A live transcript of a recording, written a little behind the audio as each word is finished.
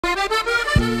I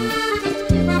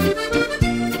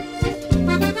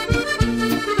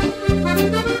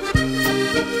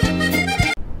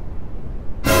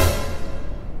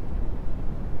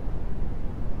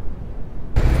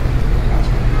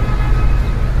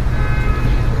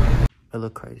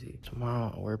look crazy.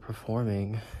 Tomorrow we're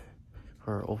performing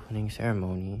for our opening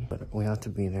ceremony, but we have to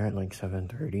be there at like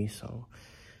 7:30, so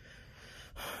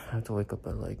I have to wake up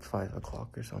at like 5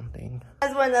 o'clock or something.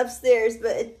 There's one upstairs,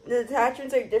 but the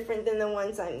attachments are different than the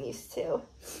ones I'm used to.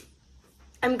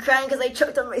 I'm crying because I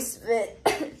choked on my spit.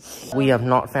 We have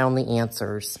not found the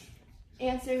answers.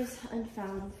 Answers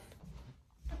unfound.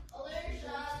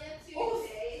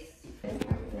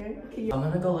 I'm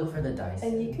gonna go look for the dice.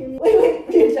 And you can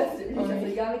readjust it.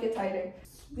 You gotta make it tighter.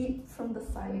 Sweep from the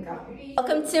side.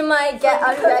 Welcome to my Get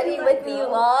Unready With Me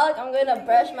vlog. I'm gonna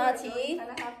brush my teeth.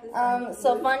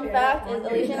 So fun fact is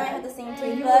Alicia and I have the same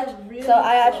toothbrush. So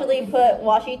I actually put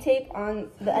washi tape on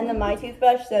the end of my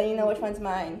toothbrush so you know which one's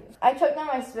mine. I choked on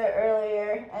my spit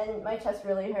earlier and my chest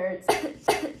really hurts. Did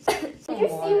you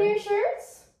steam your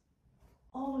shirts?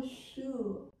 Oh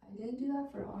shoot. I didn't do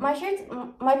that for all. My shirts,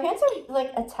 my pants are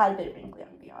like a tad bit wrinkly, I'm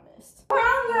gonna be honest.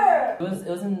 Stronger! It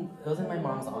was in my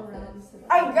mom's office.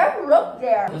 I just looked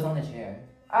there. It was on the chair.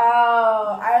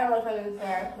 Oh, I don't look like it was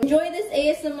there. Enjoy this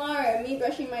ASMR, me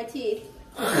brushing my teeth.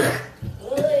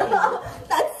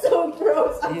 That's so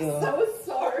gross. I'm so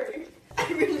sorry. I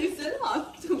really said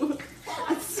have to.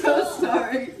 I'm so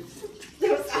sorry.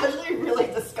 That was actually really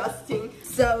disgusting.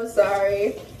 So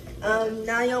sorry.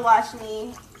 Now you'll watch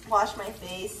me wash my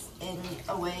face in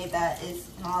a way that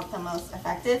is not the most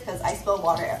effective because I spill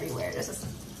water everywhere.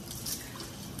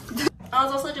 I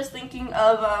was also just thinking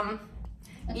of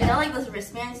you know, like those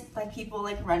wristbands like people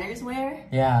like runners wear?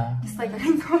 Yeah. Just like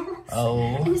running girls. Oh.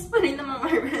 I'm just putting them on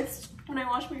my wrist when I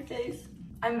wash my face.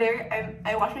 I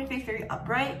wash my face very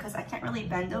upright because I can't really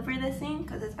bend over this thing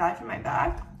because it's bad for my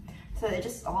back. So it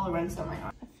just all runs down my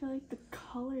arm. I feel like the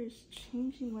color is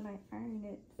changing when I iron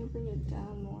it. I'll bring it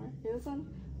down more. It was on,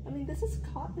 I mean, this is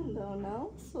cotton though,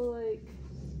 no? So like...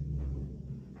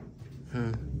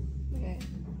 Okay.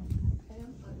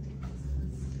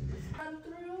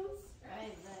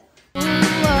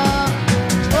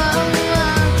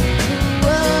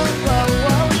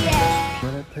 I'm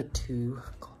gonna put 2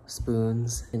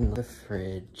 spoons in the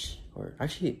fridge. Or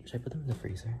actually, should I put them in the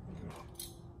freezer?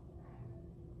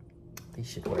 They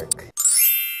should work.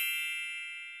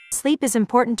 Sleep is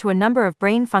important to a number of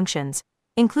brain functions,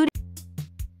 including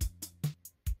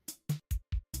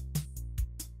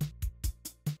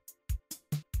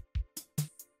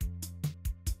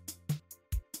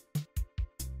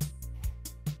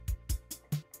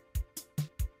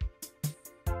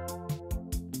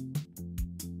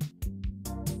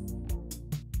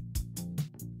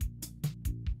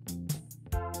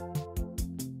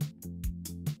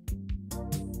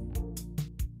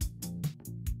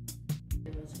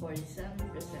It was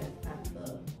 47% at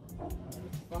the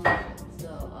function, so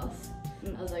I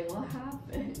was like, what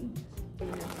happened?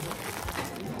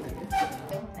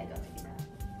 I got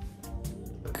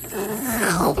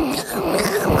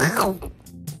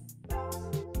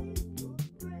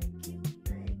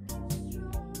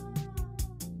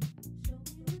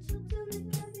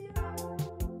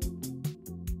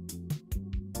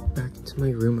Back to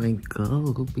my room I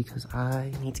go because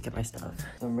I need to get my stuff.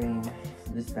 So I'm bringing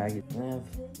this bag. I have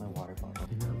my water bottle.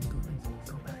 And I'm going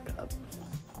to go back up.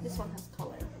 This one has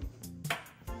color.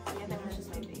 Yeah, that was just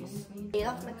my base.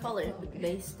 Yeah, that's my color, but the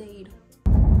base stayed.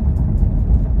 Look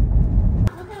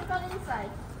at the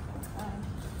inside.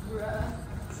 Bruh.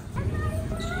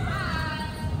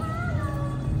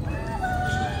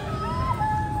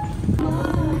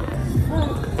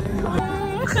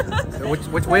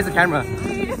 Which way is the camera?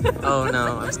 Oh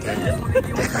no, I'm scared.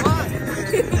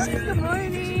 Good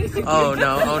morning. Oh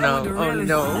no, oh no, oh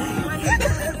no.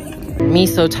 Me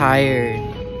so tired.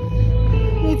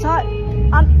 Me tired.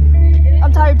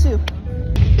 I'm tired too.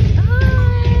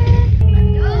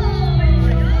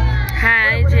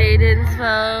 Hi, Jaden's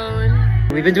phone.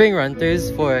 We've been doing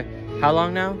run-throughs for how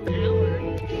long now?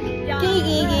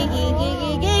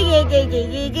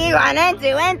 1 and 2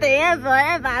 and 3 and 4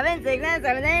 and 5 and 6 and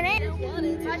 7 and 8.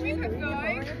 Watch me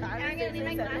perform. I'm gonna leave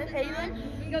my glasses on.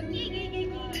 We go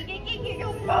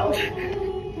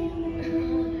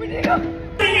Where did it go?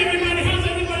 Hey everybody, how's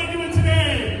everybody doing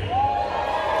today?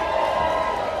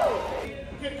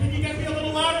 Can you guys be a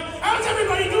little louder? How's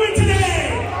everybody doing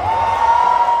today?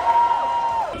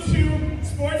 To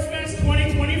Sports Fest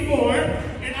 2024,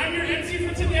 and I'm your MC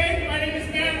for today. My name is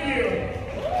Matthew.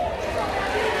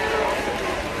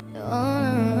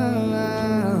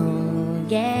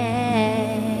 Yeah.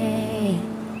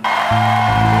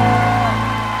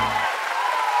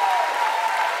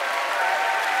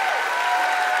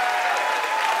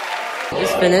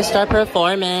 finished our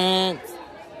performance.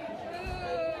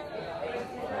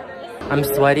 I'm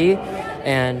sweaty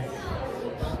and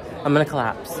I'm gonna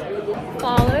collapse.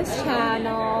 Follow this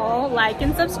channel, like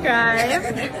and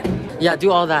subscribe. Yeah, do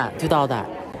all that. Do all that.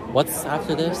 What's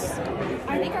after this?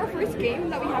 I think our first game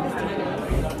that we have is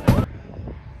tennis.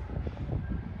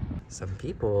 Some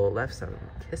people left some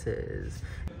kisses.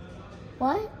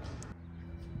 What?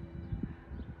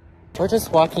 We're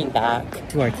just walking back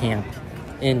to our camp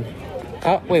in...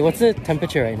 wait, what's the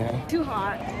temperature right now? Too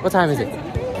hot. What time is it?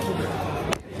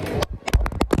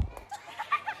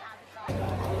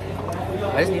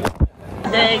 I just need...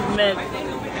 Big mid.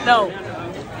 No.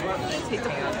 Take the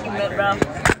fucking mid, bro.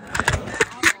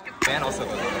 And also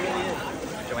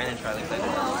Joanne and Charlie played.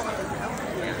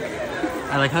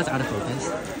 I like how it's out of focus.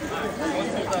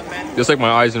 Just like my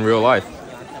eyes in real life.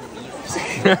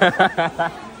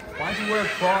 Why'd you wear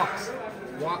Crocs?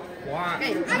 Why?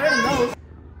 Hey, I don't know.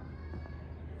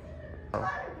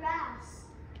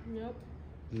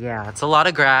 Yeah, it's a lot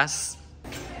of grass.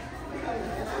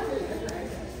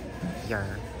 Yeah.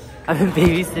 I've been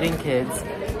babysitting kids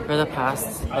for the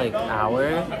past like hour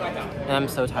and I'm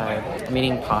so tired. I'm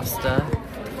eating pasta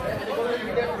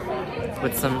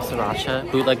with some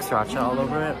sriracha, bootleg sriracha all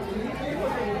over it.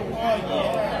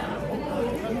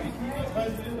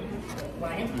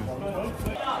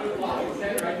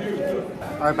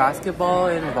 Our basketball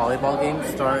and volleyball games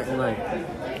start in like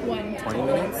 20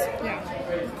 minutes? Yeah.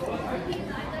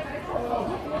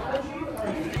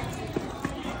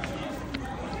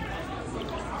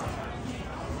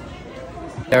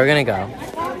 Yeah, we're gonna go.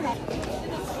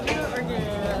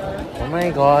 Oh my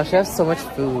gosh, you have so much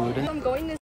food. I'm going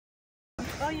to...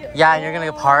 Yeah, and you're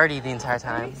gonna party the entire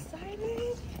time.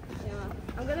 Excited? Yeah.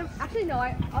 I'm gonna... Actually, no.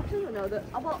 I actually don't know.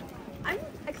 Well, I'm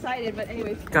excited, but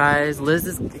anyways. Guys, Liz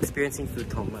is experiencing food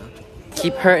coma.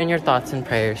 Keep her in your thoughts and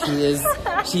prayers.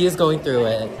 She is going through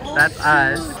it. That's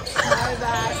us.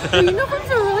 You know what's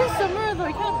a really summer?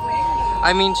 Like,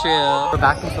 I mean, true. We're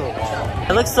back into the wall.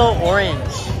 It looks so orange.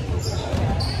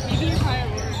 maybe you're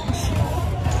tired of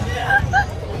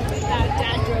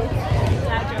Dad joke.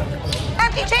 Dad joke.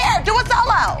 Empty chair, do a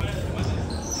solo.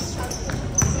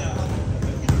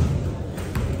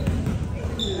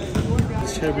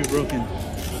 This chair be broken.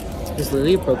 It's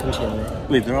literally a broken chair.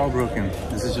 Wait, they're all broken.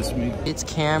 This is just me. It's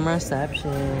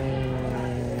cameraception.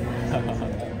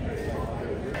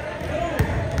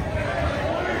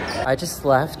 I just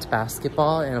left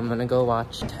basketball and I'm gonna go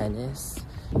watch tennis.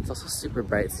 It's also super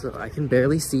bright, so I can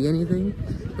barely see anything.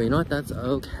 But you know what? That's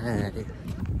okay.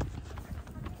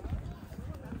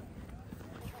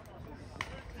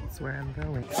 That's where I'm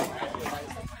going.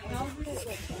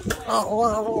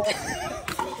 Oh.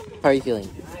 How are you feeling?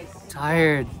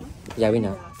 Tired. Yeah, we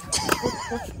know.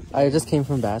 I just came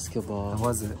from basketball. How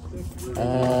was it?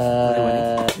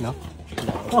 No.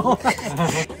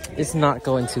 It's not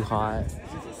going too hot.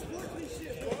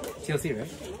 TLC,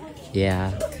 right?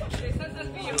 Yeah.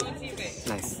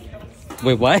 Nice.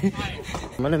 Wait, what?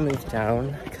 I'm gonna move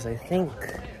down because I think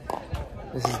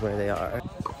this is where they are.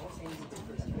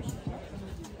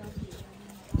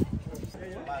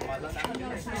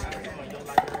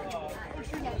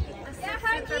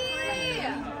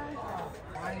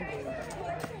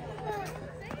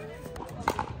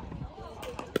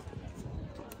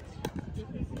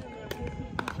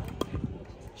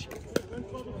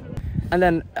 And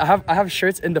then I have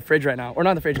shirts in the fridge right now, or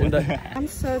not in the fridge. In the. I'm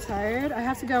so tired. I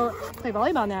have to go play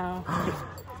volleyball now.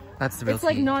 That's the real It's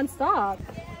like key. non-stop.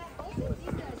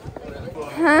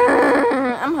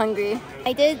 I'm hungry.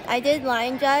 I did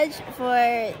line judge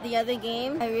for the other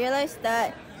game. I realized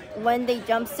that when they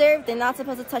jump serve, they're not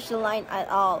supposed to touch the line at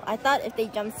all. I thought if they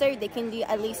jump serve, they can do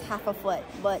at least half a foot,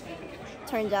 but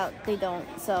turns out they don't.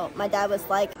 So my dad was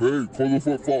like, Hey, call the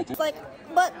foot fault. it's like,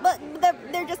 but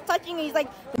they're just touching me. He's like,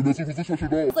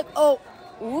 it's like, oh,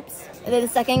 oops. And then the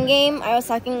second game, I was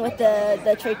talking with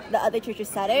the other church's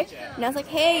setter, and I was like,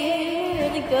 hey, you're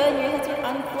really good. You're such an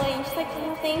on play. And she's like,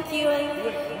 oh, thank you. And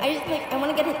I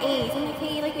want to get an ace. I'm like,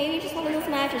 hey, like maybe just one of those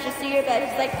matches, just do your best.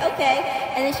 She's like,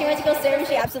 okay. And then she went to go serve, and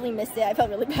she absolutely missed it. I felt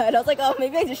really bad. I was like, oh,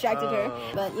 maybe I distracted her.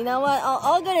 But you know what?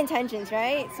 All good intentions,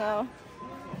 right? So,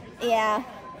 yeah.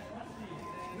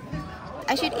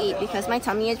 I should eat because my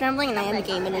tummy is rumbling and I have a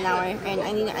game in an hour and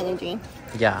I need energy.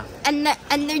 Yeah. And the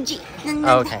energy.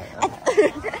 Okay.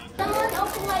 Someone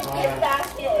open my gift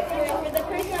basket for the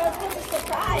person I was supposed to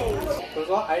surprise. First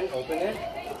of all, I didn't open it.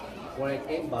 When I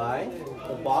came by,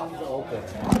 the box was open.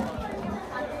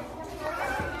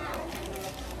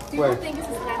 People think this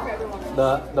is not for everyone.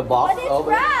 The box But it's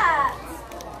open. rats!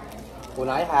 When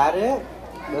I had it,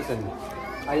 listen,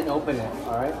 I didn't open it,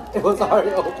 alright? It was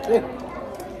already open.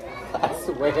 I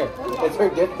swear, it's her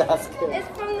gift basket. It's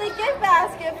from the gift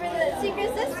basket for the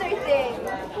Secret Sister thing.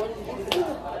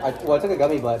 I took a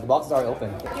gummy, but the box is already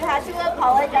open. You had to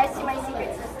apologize to my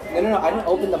Secret Sister. No, I didn't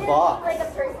open the box. Like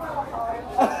a personal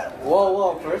apology.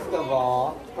 Whoa, first of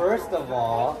all,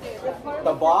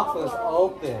 the box was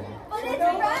open. But it's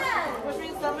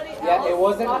wrapped. Yeah, it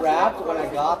wasn't wrapped when I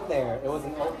got there. It was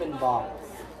an open box.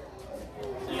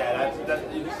 Yeah,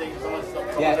 that's you can say someone's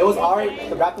still. Yeah, it was already,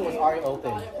 the wrapping was already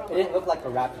open. It didn't look like a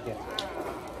wrapped gift.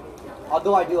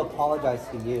 Although I do apologize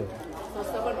to you. So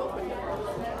someone opened it.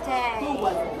 Dang.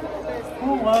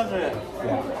 Who was it?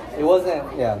 Yeah, it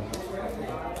wasn't, yeah.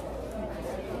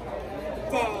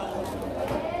 Dang.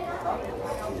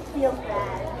 Feels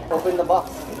bad. Open the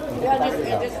box. Yeah,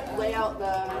 just lay out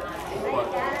the.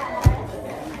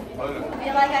 I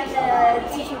feel like I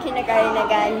should teach in kindergarten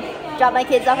again. Drop my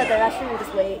kids off at the restroom and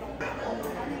just wait.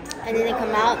 And then they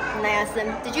come out and I ask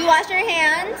them, did you wash your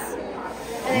hands?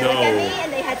 And they look at me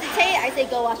and they hesitate. I say,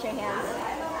 go wash your hands.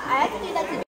 I had to do that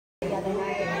to the other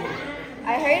night.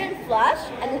 I heard him flush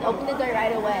and then opened the door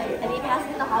right away. And he passed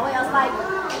in the hallway. I was like,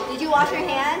 did you wash your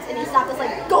hands? And he stopped us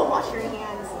like, go wash your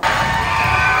hands.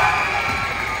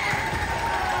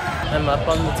 I'm up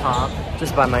on the top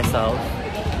just by myself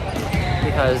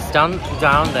because down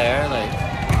there like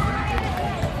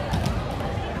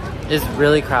is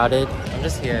really crowded. I'm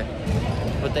just here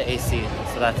with the AC,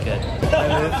 so that's good.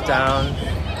 I moved down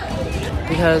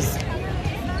because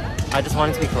I just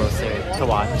wanted to be closer to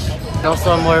watch. And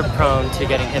also I'm more prone to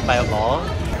getting hit by a ball.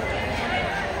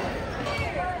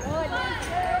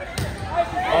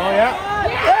 Oh yeah.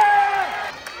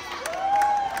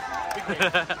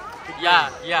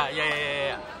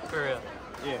 Yeah, for real.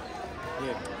 Yeah.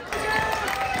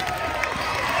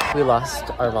 We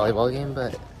lost our volleyball game,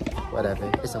 but whatever,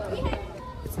 it's okay.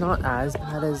 It's not as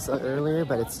bad as earlier,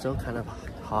 but it's still kind of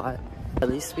hot. At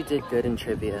least we did good in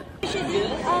trivia.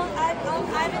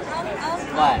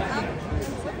 What?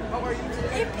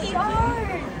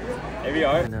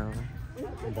 AVR? No.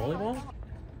 Volleyball?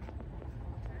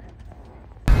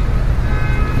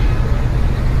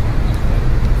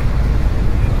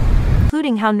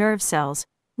 Including how nerve cells,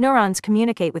 neurons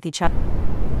communicate with each other.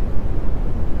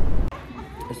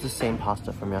 It's the same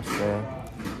pasta from yesterday.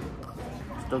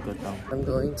 Still good though. I'm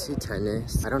going to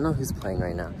tennis. I don't know who's playing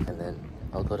right now. And then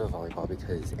I'll go to volleyball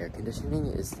because air conditioning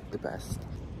is the best.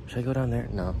 Should I go down there?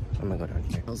 No, I'm gonna go down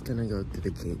here. I was gonna go through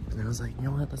the gate and I was like, you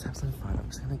know what, let's have some fun. I'm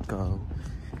just gonna go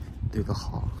through the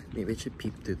hall. Maybe I should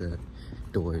peep through the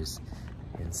doors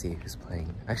and see who's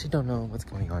playing. I actually don't know what's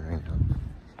going on right now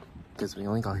because we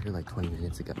only got here like 20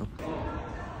 minutes ago.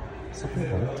 Something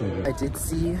empty. I did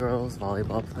see girls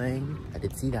volleyball playing. I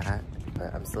did see that,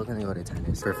 but I'm still gonna go to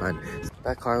tennis for fun.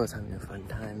 That car was having a fun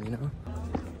time, you know?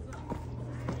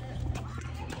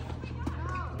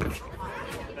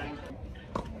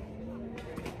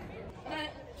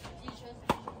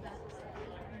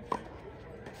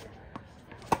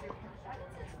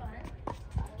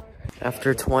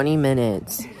 After 20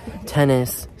 minutes,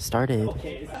 tennis started.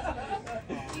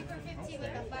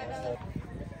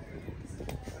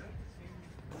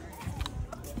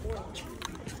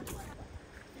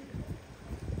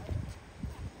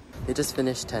 They just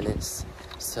finished tennis,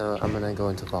 so I'm gonna go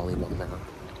into volleyball now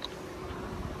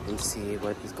and see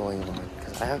what is going on,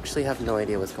 because I actually have no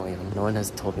idea what's going on. No one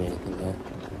has told me anything yet,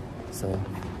 so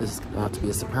this is about to be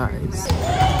a surprise.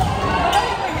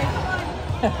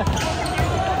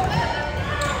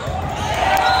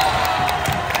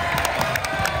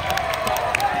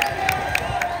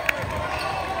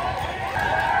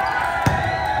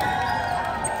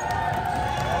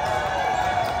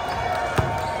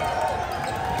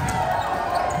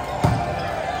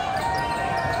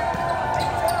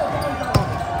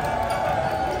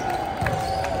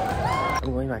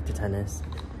 Back to tennis.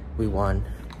 We won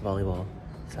volleyball,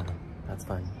 so that's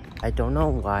fun. I don't know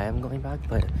why I'm going back,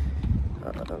 but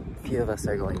a few of us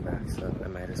are going back, so I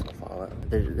might as well follow.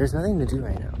 There's nothing to do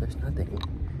right now. There's nothing.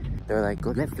 They're like,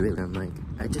 go get food. I'm like,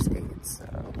 I just ate, so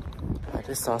I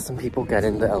just saw some people get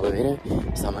in the elevator,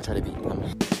 so I'm gonna try to beat them.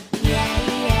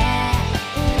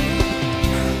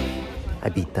 I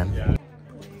beat them.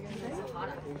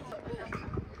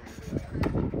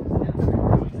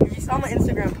 Saw my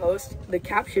Instagram post. The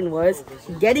caption was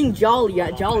 "Getting jolly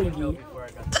at Jollibee."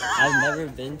 I've never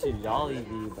been to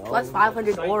Jollibee, though. That's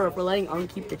 500 € for letting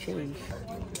keep the change.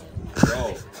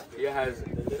 Bro, he has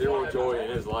zero joy in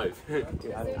his life.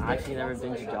 Dude, I've actually never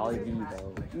been to Jollibee,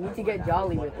 though. You need to get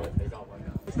jolly with it.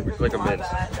 Would you like a mint?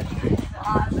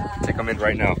 Take a mint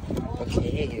right now.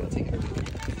 Okay, I'll take it.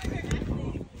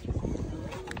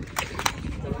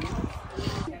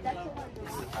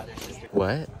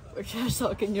 What? We're trash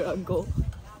talking your uncle.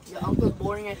 Your uncle's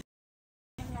boring as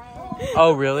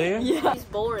Oh, really? yeah, he's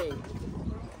boring.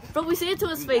 Bro, we say it to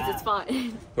his face, it's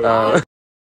fine.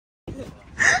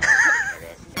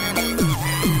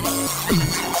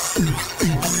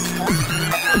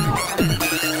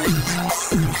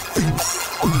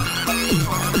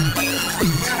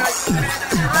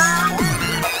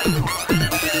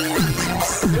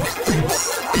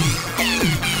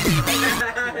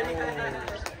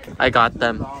 I got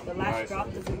them. The last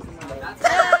drop doesn't come out.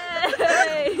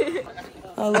 Hey!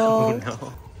 Hello. Oh,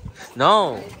 no.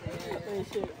 No.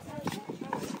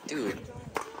 Dude.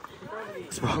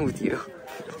 What's wrong with you?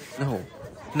 No.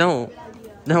 No.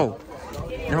 No.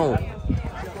 No.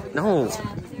 No.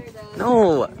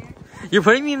 No. You're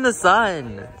putting me in the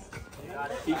sun.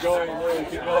 Keep going, Lily,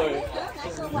 keep going.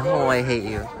 No, I hate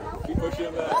you. Keep pushing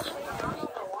him back.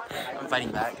 I'm fighting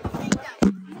back.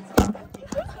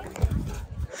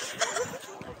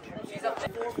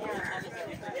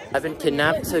 I've been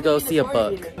kidnapped to go see a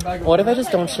book. What if I just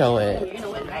don't show it?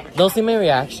 They'll see my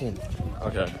reaction.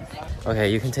 Okay. Okay,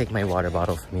 you can take my water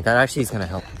bottle from me. That actually is gonna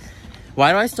help.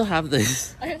 Why do I still have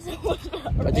this? I have so much.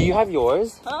 Do you have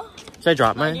yours? Huh? Should I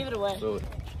drop mine? Give it away. You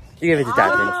gave it to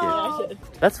Dad, I didn't you? did.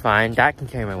 That's fine. Dad can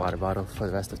carry my water bottle for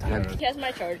the rest of the time. He has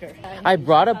my charger. I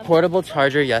brought a portable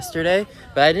charger yesterday,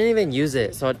 but I didn't even use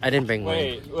it, so I didn't bring one.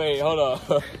 Wait, hold on.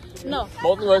 No.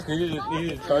 Both of us needed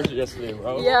to charge it yesterday,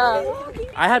 bro. Yeah.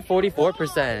 I had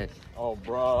 44%. Oh,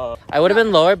 bro. I would have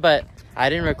been lower, but I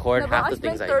didn't record half the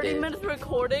things I did. I spent 30 minutes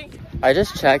recording. I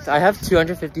just checked. I have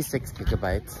 256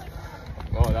 gigabytes.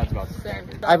 Oh, that's about the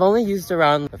standard. I've only used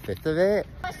around a fifth of it.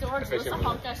 Bro.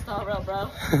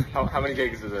 How many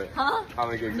gigs is it? Huh? How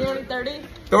many gigs Nearly is it? 30.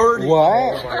 30! What?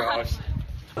 Oh my gosh.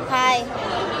 Hi.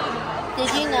 Did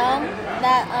you know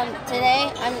that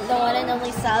today I'm the one and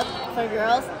only sub for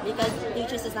girls because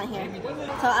Beatrice is not here.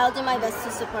 So I'll do my best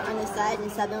to support on this side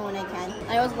and sub in when I can.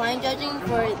 I was blind judging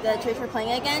for the church we're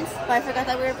playing against, but I forgot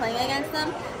that we were playing against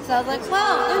them. So I was like,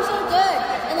 wow, they're so good.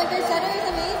 And like their setter is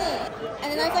amazing.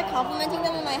 And then I was like complimenting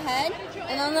them in my head.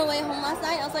 And on the way home last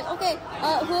night, I was like, okay,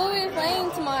 who are we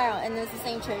playing tomorrow? And it's the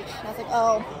same church. And I was like,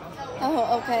 oh,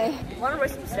 okay. Want to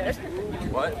race some stairs?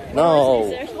 What? No.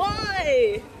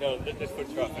 Why? No, there's foot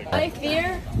traffic. I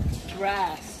fear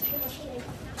grass.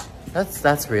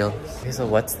 That's real. Okay, so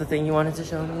what's the thing you wanted to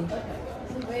show me?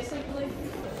 So basically,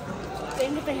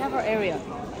 same if they have our area.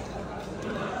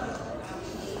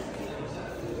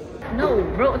 No,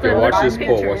 bro. Okay, watch this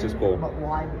poll, watch this poll. But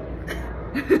why?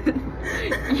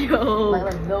 Yo.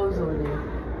 Like those over there.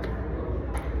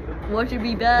 What should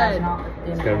be bad?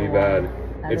 It's gonna be bad.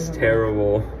 It's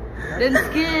terrible. Then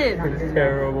skip. It's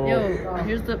terrible. Yo,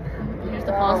 here's the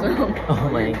possum. Oh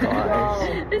my gosh.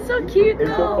 It's so cute though.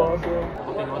 It's so awesome.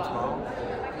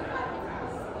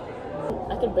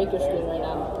 I can break your screen right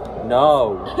now.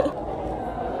 No.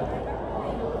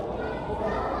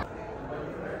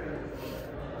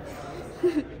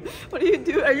 What do you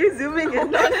do? Are you zooming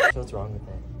in? What's wrong with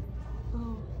that?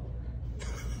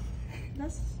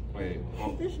 Wait,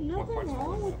 There's nothing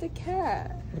wrong with the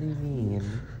cat. What do you mean?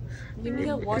 We need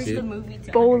to watch the movie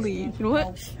together. Bully. You know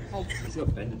what? It's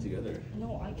gonna bend it together.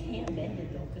 No, I can't bend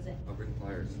it though, because I'll bring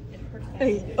pliers.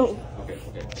 Hey, oh, Okay.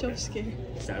 so scared.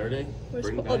 Saturday?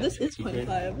 Bring Oh, that this is chicken.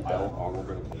 0.5. I'll go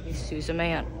bring a he's Susan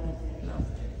man.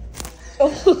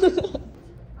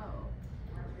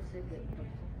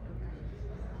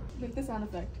 Make the sound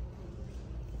effect.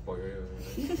 Oh, yeah.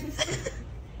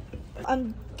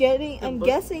 I'm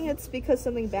guessing it's because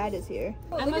something bad is here.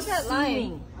 I'm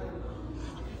assuming.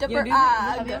 Have you ever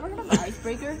heard of an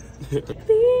icebreaker?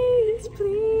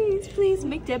 Please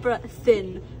make Deborah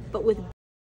thin, but with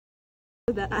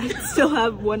that I still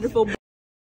have wonderful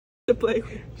to play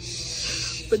with.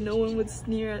 But no one would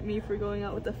sneer at me for going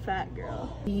out with a fat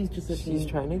girl. She's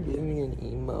trying to give me an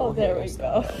emo. Oh, there we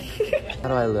go. How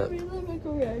do I look?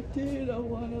 I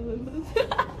wanna live this.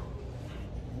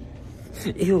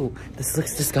 Ew, this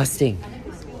looks disgusting.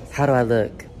 How do I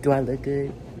look? Do I look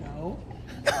good? No.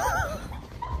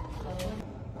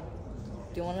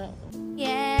 Do you wanna?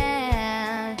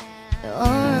 Yeah. Oh,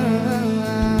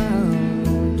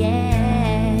 yeah.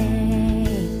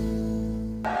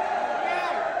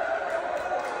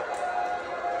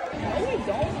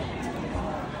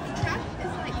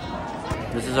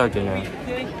 This is our dinner.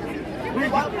 You're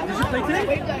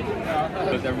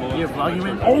vlogging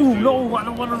right now? Oh no, I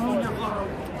don't want to ruin your vlog.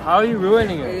 How are you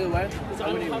ruining it? I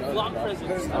don't have vlog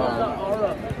presence.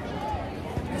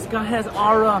 This guy has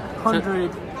aura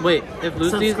 100. Wait, if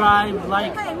Lucy's Subscribe,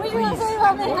 like,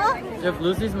 please. if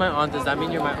Lucy's my aunt, does that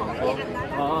mean you're my uncle?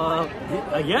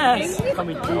 I guess.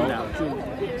 Coming through now.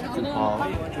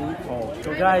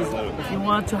 So guys, if you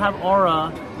want to have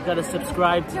aura, you gotta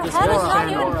subscribe to this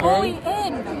channel, okay?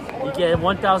 You get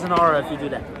 1,000 aura if you do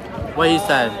that. What he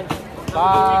said.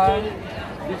 Bye.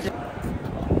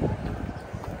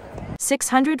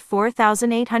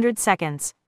 604,800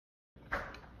 seconds.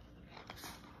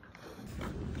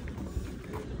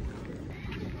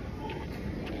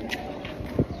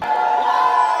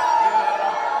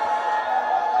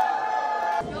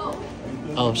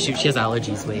 Oh shoot, she has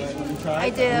allergies, wait. I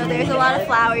do. There's a lot of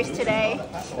flowers today.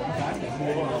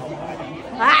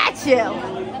 Achoo!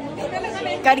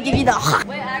 Gotta give you the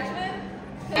Wait,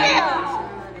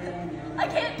 I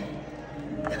can't.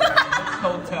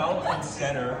 Hotel and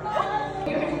center.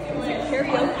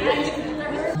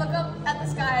 Karaoke. Look up at the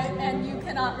sky and you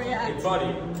cannot react. Hey,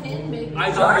 buddy.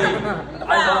 Eyes on me.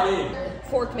 Eyes on me.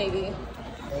 Fork maybe.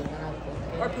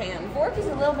 Or pan. Fork is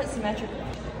a little bit symmetrical.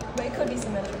 But it could be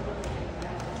symmetrical.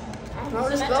 Well,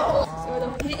 let's go. So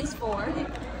the hit is 4.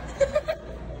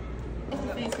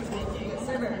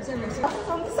 Server. It's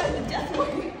on the side of the death one.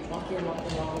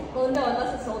 Well, no,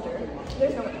 unless it's soldier.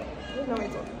 There's no way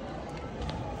soldier.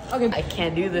 Okay. I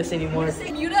can't do this anymore.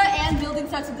 Muta and building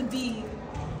starts with the B.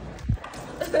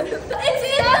 It's in the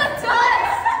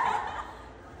touch!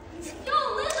 Yo,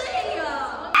 Lily!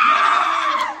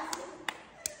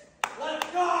 Let's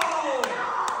go!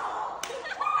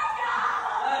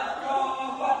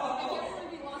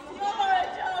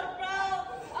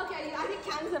 Okay, I think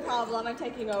Cam's the problem. I'm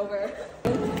taking over.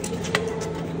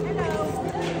 Hello.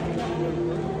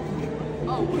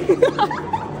 Oh.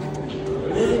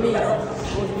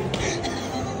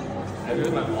 I do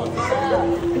my mom.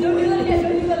 Don't do that again.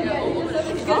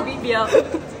 He's gonna beat me up.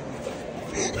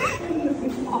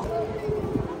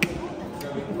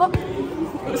 Oh.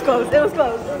 It was close.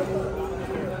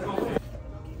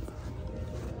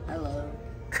 Hello.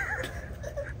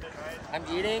 I'm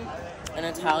eating an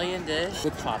Italian dish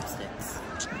with chopsticks.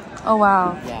 Oh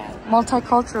wow. Yeah.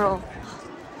 Multicultural.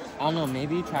 I don't know,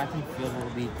 maybe track and field will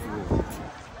be cool.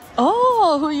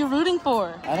 Oh, who are you rooting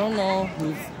for? I don't know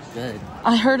who's good.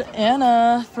 I heard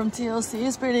Anna from TLC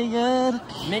is pretty good.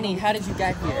 Minnie, how did you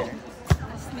get here?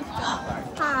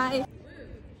 Hi.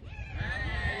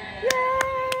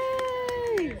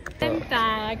 Yay! I'm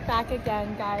back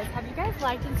again, guys. Have you guys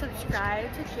liked and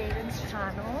subscribed to Jaden's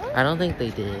channel? I don't think they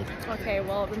did. Okay,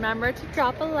 well, remember to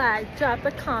drop a like, drop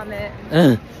a comment.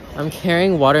 I'm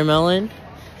carrying watermelon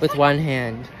with one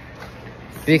hand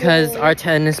because our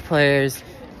tennis players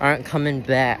aren't coming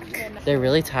back. They're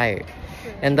really tired.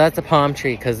 And that's a palm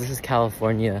tree because this is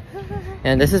California.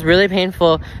 And this is really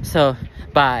painful, so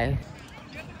bye.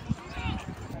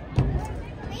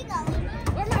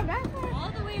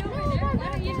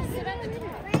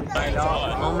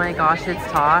 Oh my gosh, it's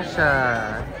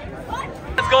Tasha.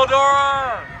 Let's go,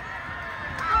 Dora!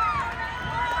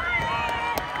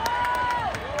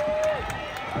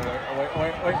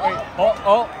 Wait.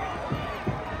 Oh.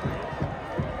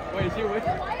 Wait, is she with?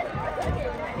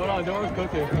 Hold on, Dora's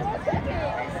cooking.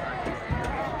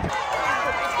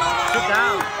 Sit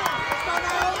down.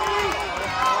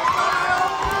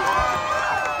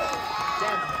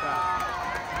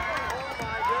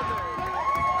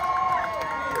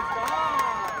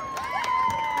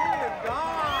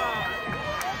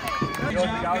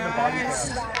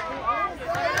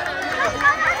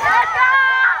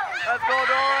 Let's go,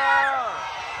 Dora!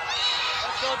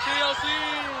 Let's go, TLC!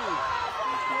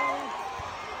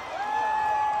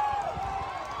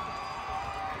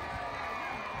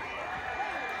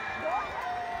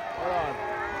 Hold on.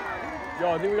 Yo,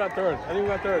 I think we got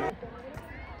third.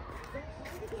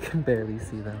 You can barely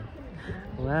see them.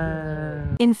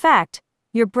 Wow. In fact,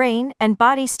 your brain and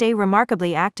body stay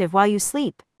remarkably active while you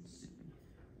sleep.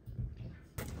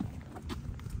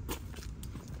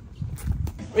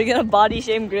 We're gonna body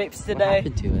shame grapes today. What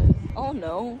happened to it? Oh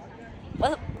no.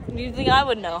 What do you think I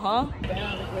would know, huh?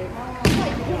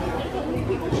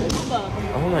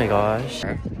 Oh my gosh.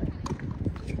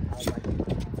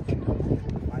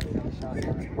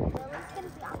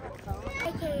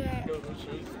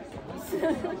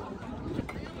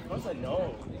 What's a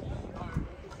no?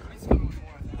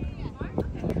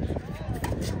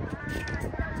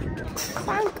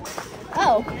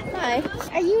 Oh, hi.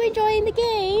 Are you enjoying the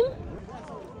game?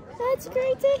 That's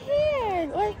great to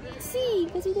hear. Or see,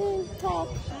 because you didn't talk.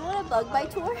 I want a bug bite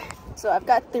tour. So I've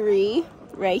got 3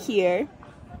 right here.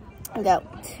 I've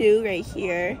got 2 right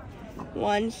here.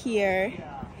 1 here.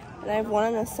 And I have 1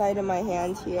 on the side of my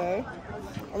hand here.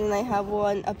 And then I have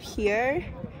 1 up here.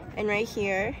 and right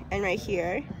here, and right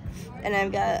here. And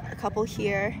I've got a couple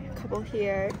here, a couple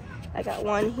here. I got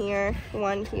one here, and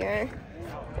one here.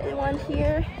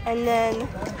 And then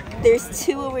there's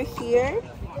 2 over here,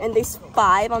 and there's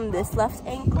 5 on this left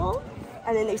ankle,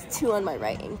 and then there's 2 on my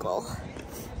right ankle.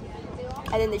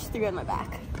 And then there's 3 on my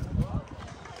back.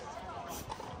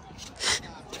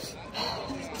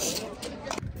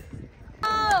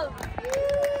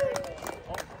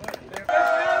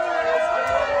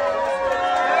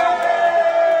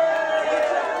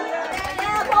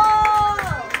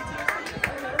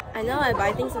 I know I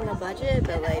buy things on a budget,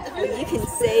 but like when you can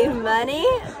save money,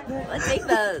 let's take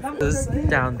those. It was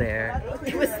down there.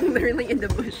 It was literally in the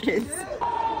bushes.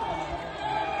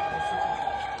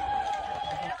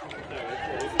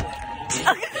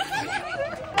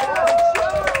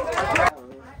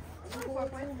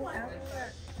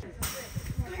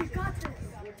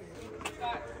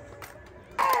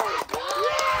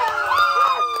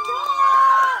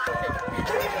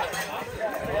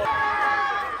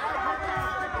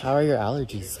 How are your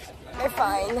allergies? They're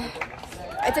fine.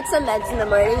 I took some meds in the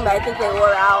morning, but I think they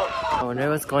wore out. I wonder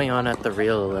what's going on at the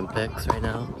Rio Olympics right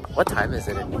now. What time is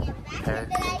it in Paris?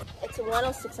 It's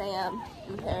 1:06 a.m.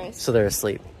 in Paris. So they're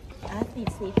asleep.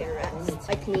 Athletes need their rest,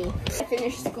 like me. I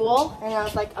finished school, and I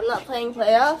was like, I'm not playing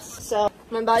playoffs, so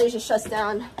my body just shuts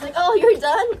down. Like, oh, you're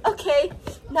done? Okay,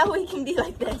 now we can be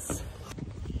like this.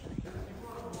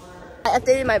 I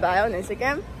updated my bio on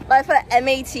Instagram, but I put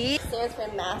MAT, stands for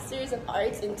Masters of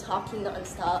Arts in Talking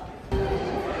Nonstop.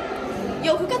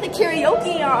 Yo, who got the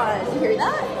karaoke on? You hear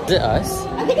that? Is it us?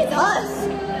 I think it's us.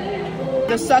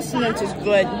 The sustenance is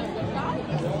good.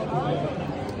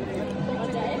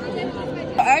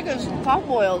 The egg is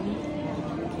pot-boiled.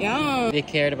 Yum. They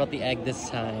cared about the egg this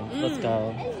time. Let's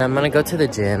go. I'm gonna go to the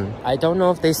gym. I don't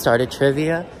know if they started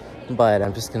trivia, but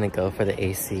I'm just gonna go for the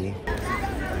AC.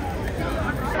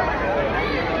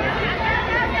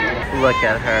 Look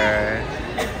at her.